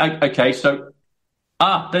the okay, so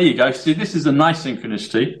there you go. See, this is a nice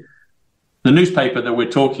synchronicity. The newspaper that we're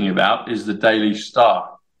talking about is the Daily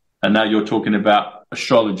Star, and now you're talking about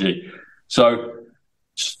astrology. So,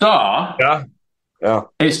 Star. Yeah. The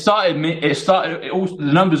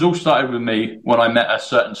numbers all started with me when I met a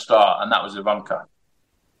certain star, and that was Ivanka.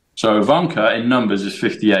 So Ivanka in numbers is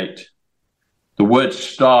 58. The word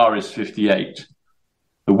star is 58.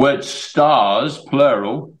 The word stars,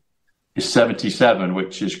 plural, is 77,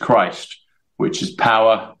 which is Christ, which is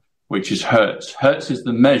power, which is hertz. Hertz is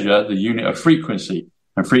the measure, the unit of frequency,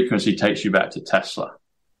 and frequency takes you back to Tesla,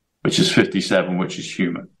 which is 57, which is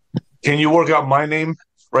human. Can you work out my name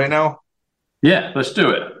right now? Yeah, let's do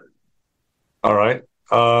it. All right.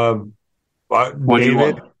 What do you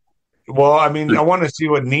want? Well, I mean, I want to see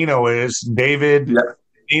what Nino is. David,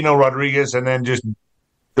 Nino Rodriguez, and then just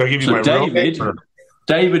do I give you my real name?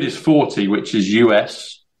 David is 40, which is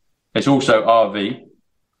US. It's also RV.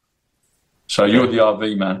 So you're the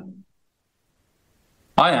RV man.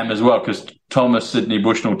 I am as well, because Thomas Sidney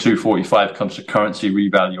Bushnell 245 comes to currency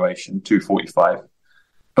revaluation, 245.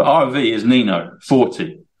 But RV is Nino,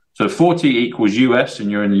 40. So 40 equals US,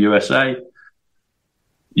 and you're in the USA.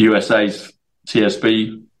 USA's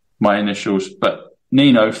TSB, my initials. But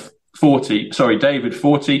Nino, 40. Sorry, David,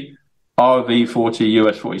 40. RV, 40.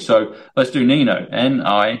 US, 40. So let's do Nino.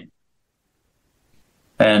 N-I-N-O.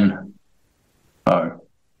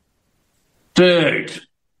 Dude.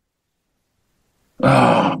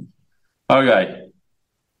 Oh. Okay.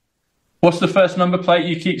 What's the first number plate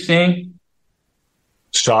you keep seeing?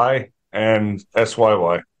 Shy and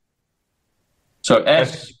SYY. So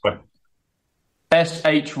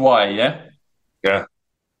SHY, yeah? Yeah.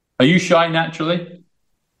 Are you shy naturally?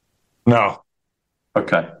 No.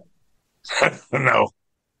 Okay. No.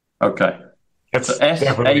 Okay. It's so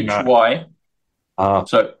SHY.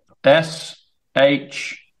 So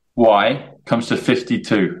SHY comes to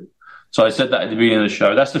 52. So I said that at the beginning of the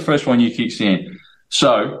show. That's the first one you keep seeing.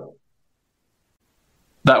 So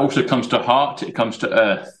that also comes to heart. It comes to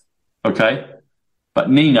earth. Okay? But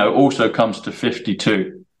Nino also comes to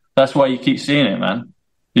 52. That's why you keep seeing it, man.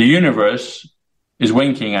 The universe is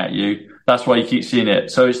winking at you. That's why you keep seeing it.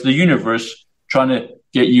 So it's the universe trying to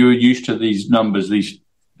get you used to these numbers, these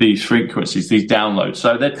frequencies, these downloads.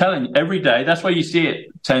 So they're telling you every day. That's why you see it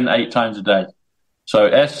 8 times a day. So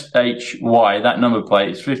SHY, that number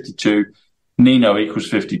plate is 52. Nino equals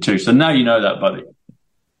 52. So now you know that, buddy.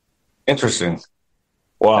 Interesting.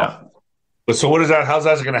 Wow. Yeah. But so what is that? How's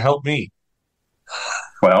that going to help me?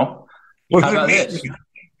 Well, what does it mean? This?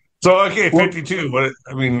 So, okay, 52. What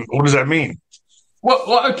does that mean?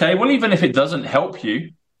 Well, okay. Well, even if it doesn't help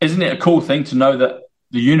you, isn't it a cool thing to know that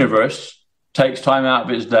the universe takes time out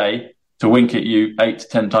of its day to wink at you 8 to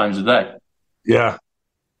 10 times a day? Yeah.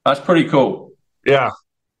 That's pretty cool. Yeah.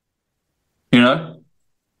 You know?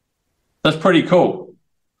 That's pretty cool.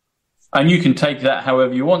 And you can take that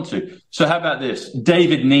however you want to. So how about this?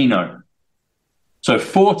 David Nino. So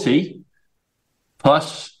 40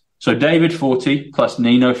 plus, so David 40 plus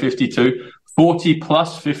Nino 52. 40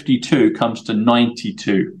 plus 52 comes to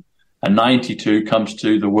 92. And 92 comes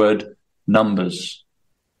to the word numbers.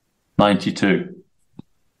 92.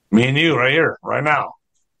 Me and you right here, right now.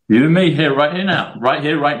 You and me here, right here now. Right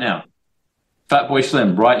here, right now. Fatboy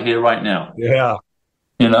Slim, right here, right now. Yeah.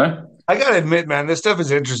 You know? I got to admit, man, this stuff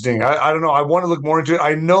is interesting. I don't know. I want to look more into it.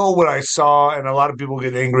 I know what I saw, and a lot of people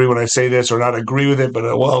get angry when I say this or not agree with it, but,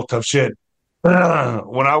 well, tough shit. When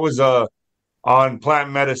I was on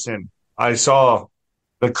plant medicine, I saw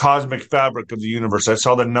the cosmic fabric of the universe. I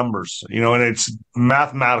saw the numbers, and it's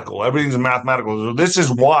mathematical. Everything's mathematical. So this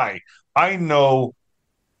is why I know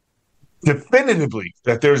definitively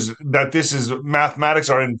that this is mathematics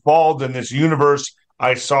are involved in this universe.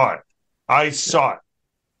 I saw it.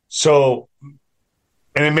 So,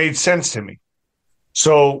 and it made sense to me.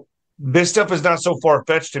 So this stuff is not so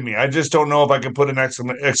far-fetched to me. I just don't know if I can put an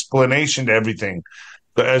explanation to everything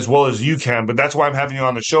as well as you can. But that's why I'm having you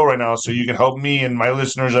on the show right now, so you can help me and my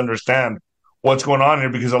listeners understand what's going on here,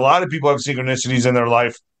 because a lot of people have synchronicities in their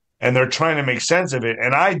life, and they're trying to make sense of it.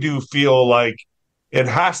 And I do feel like it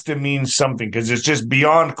has to mean something because it's just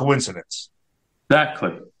beyond coincidence.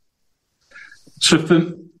 Exactly. So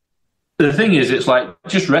the thing is, it's like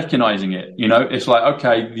just recognizing it, it's like,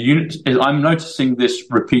 okay, I'm noticing this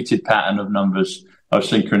repeated pattern of numbers, of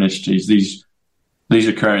synchronicities, these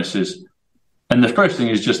occurrences. And the first thing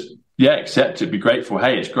is just, accept it, be grateful.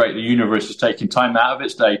 Hey, it's great. The universe is taking time out of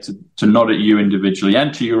its day to nod at you individually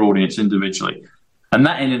and to your audience individually. And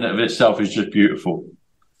that in and of itself is just beautiful.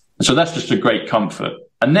 And so that's just a great comfort.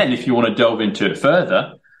 And then if you want to delve into it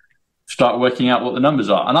further, start working out what the numbers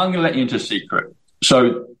are. And I'm going to let you into a secret.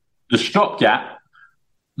 So the stopgap,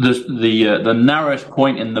 the narrowest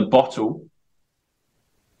point in the bottle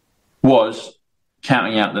was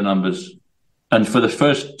counting out the numbers. And for the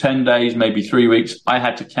first 10 days, maybe 3 weeks, I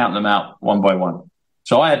had to count them out one by one.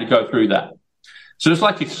 So I had to go through that. So it's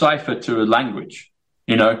like a cipher to a language.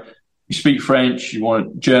 You speak French, you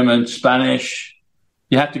want German, Spanish.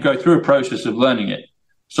 You have to go through a process of learning it.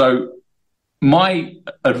 So my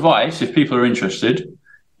advice, if people are interested,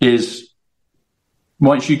 is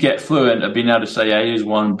once you get fluent at being able to say A is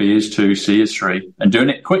 1, B is 2, C is 3, and doing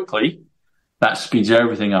it quickly, that speeds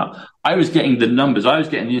everything up. I was getting the numbers. I was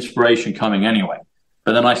getting the inspiration coming anyway.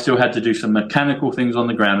 But then I still had to do some mechanical things on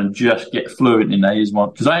the ground and just get fluent in A is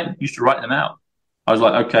 1 because I used to write them out. I was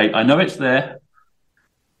like, okay, I know it's there.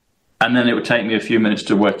 And then it would take me a few minutes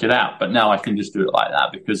to work it out. But now I can just do it like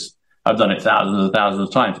that because I've done it thousands and thousands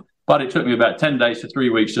of times. But it took me about 10 days to 3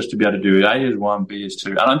 weeks just to be able to do it. A is 1, B is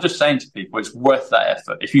 2. And I'm just saying to people, it's worth that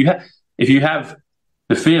effort. If you have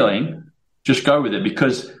the feeling, just go with it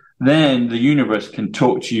because then the universe can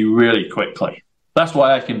talk to you really quickly. That's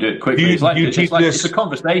why I can do it quickly. It's a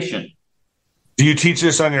conversation. Do you teach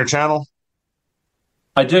this on your channel?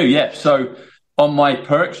 I do, yeah. So on my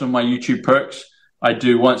perks, on my YouTube perks, I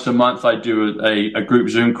do once a month, I do a group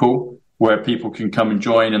Zoom call where people can come and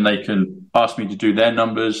join and they can ask me to do their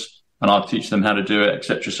numbers and I'll teach them how to do it,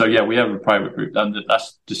 etc. So, we have a private group.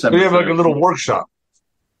 That's December. We have like a little workshop.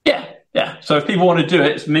 Yeah. So if people want to do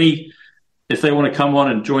it, it's me. If they want to come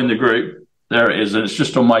on and join the group, there it is. And it's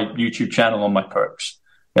just on my YouTube channel on my perks.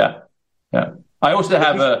 Yeah. I also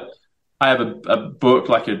have a book,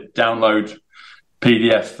 like a download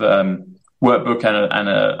PDF workbook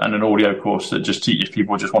and an audio course that just teaches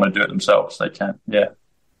people just want to do it themselves. They can. Yeah.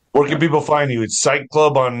 Where can people find you? It's Psych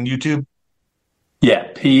Club on YouTube?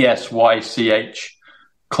 Yeah, PSYCH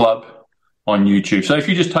Club on YouTube. So if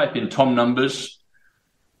you just type in Tom Numbers,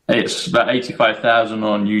 it's about 85,000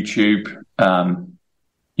 on YouTube.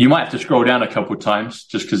 You might have to scroll down a couple of times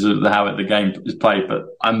just because of how the game is played, but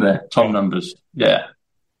I'm there. Tom Numbers. Yeah.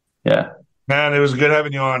 Man, it was good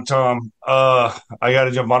having you on, Tom. I got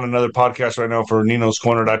to jump on another podcast right now for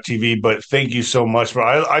ninoscorner.tv, but thank you so much. But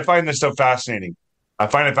I find this stuff fascinating. I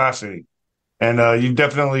find it fascinating. And you've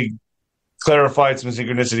definitely clarified some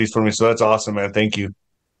synchronicities for me, so that's awesome, man. Thank you.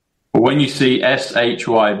 Well, when you see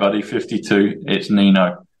SHY, buddy, 52, it's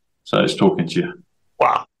Nino. So it's talking to you.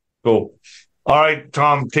 Wow. Cool. All right,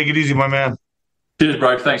 Tom, take it easy, my man. Cheers,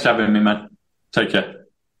 bro. Thanks for having me, man. Take care.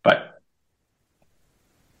 Bye.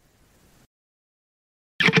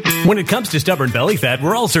 When it comes to stubborn belly fat,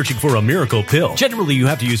 we're all searching for a miracle pill. Generally, you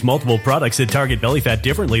have to use multiple products that target belly fat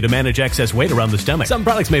differently to manage excess weight around the stomach. Some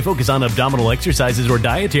products may focus on abdominal exercises or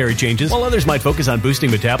dietary changes, while others might focus on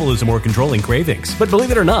boosting metabolism or controlling cravings. But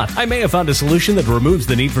believe it or not, I may have found a solution that removes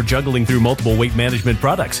the need for juggling through multiple weight management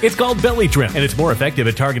products. It's called Belly Trim, and it's more effective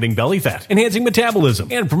at targeting belly fat, enhancing metabolism,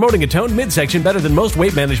 and promoting a toned midsection better than most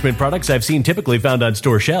weight management products I've seen typically found on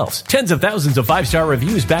store shelves. Tens of thousands of 5-star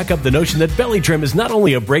reviews back up the notion that Belly Trim is not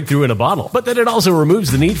only a breakthrough in a bottle, but that it also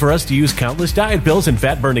removes the need for us to use countless diet pills and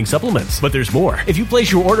fat-burning supplements. But there's more. If you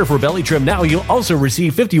place your order for Belly Trim now, you'll also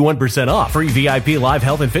receive 51% off, free VIP live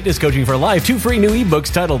health and fitness coaching for life, 2 free new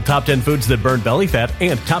ebooks titled Top 10 Foods That Burn Belly Fat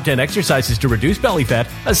and Top 10 Exercises to Reduce Belly Fat,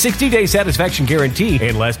 a 60-day satisfaction guarantee,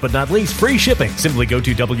 and last but not least, free shipping. Simply go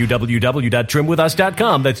to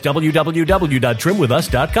www.trimwithus.com. That's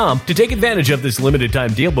www.trimwithus.com to take advantage of this limited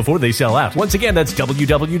time deal before they sell out. Once again, that's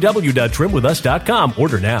www.trimwithus.com.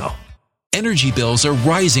 Order now. Energy bills are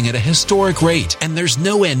rising at a historic rate, and there's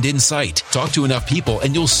no end in sight. Talk to enough people,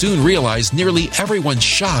 and you'll soon realize nearly everyone's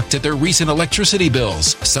shocked at their recent electricity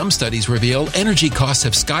bills. Some studies reveal energy costs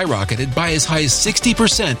have skyrocketed by as high as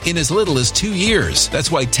 60% in as little as 2 years. That's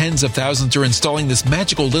why tens of thousands are installing this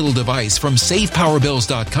magical little device from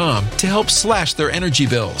SavePowerBills.com to help slash their energy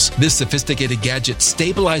bills. This sophisticated gadget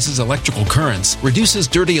stabilizes electrical currents, reduces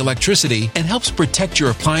dirty electricity, and helps protect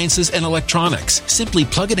your appliances and electronics. Simply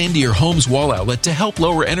plug it into your home's home's wall outlet to help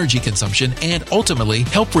lower energy consumption and ultimately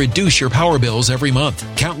help reduce your power bills every month.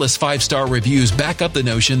 Countless 5-star reviews back up the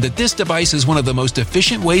notion that this device is one of the most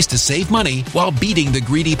efficient ways to save money while beating the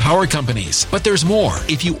greedy power companies. But there's more.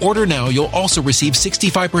 If you order now, you'll also receive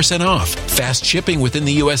 65% off, fast shipping within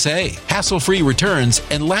the USA, hassle-free returns,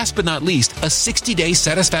 and last but not least, a 60-day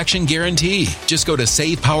satisfaction guarantee. Just go to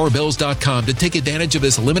SavePowerBills.com to take advantage of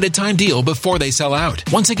this limited time deal before they sell out.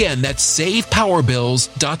 Once again, that's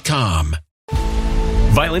SavePowerBills.com.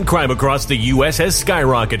 Violent crime across the U.S. has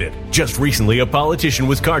skyrocketed. Just recently, a politician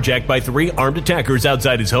was carjacked by 3 armed attackers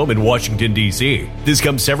outside his home in Washington, D.C. This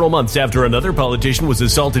comes several months after another politician was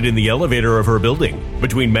assaulted in the elevator of her building.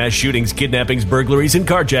 Between mass shootings, kidnappings, burglaries, and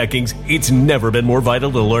carjackings, it's never been more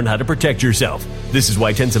vital to learn how to protect yourself. This is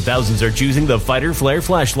why tens of thousands are choosing the Fighter Flare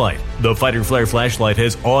flashlight. The Fighter Flare flashlight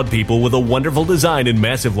has awed people with a wonderful design and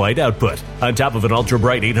massive light output. On top of an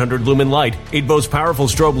ultra-bright 800-lumen light, it boasts powerful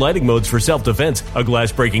strobe lighting modes for self-defense, a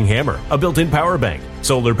glass-breaking hammer, a built-in power bank,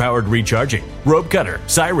 solar-powered recharging, rope cutter,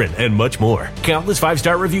 siren, and much more. Countless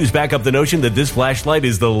 5-star reviews back up the notion that this flashlight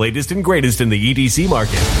is the latest and greatest in the EDC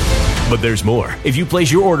market. But there's more. If you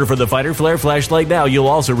place your order for the Fighter Flare flashlight now, you'll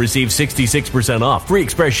also receive 66% off, free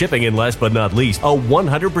express shipping, and last but not least, a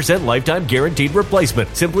 100% lifetime guaranteed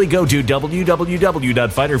replacement. Simply go to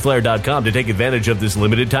www.fighterflare.com to take advantage of this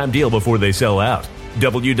limited time deal before they sell out.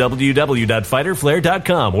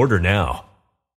 www.fighterflare.com. Order now.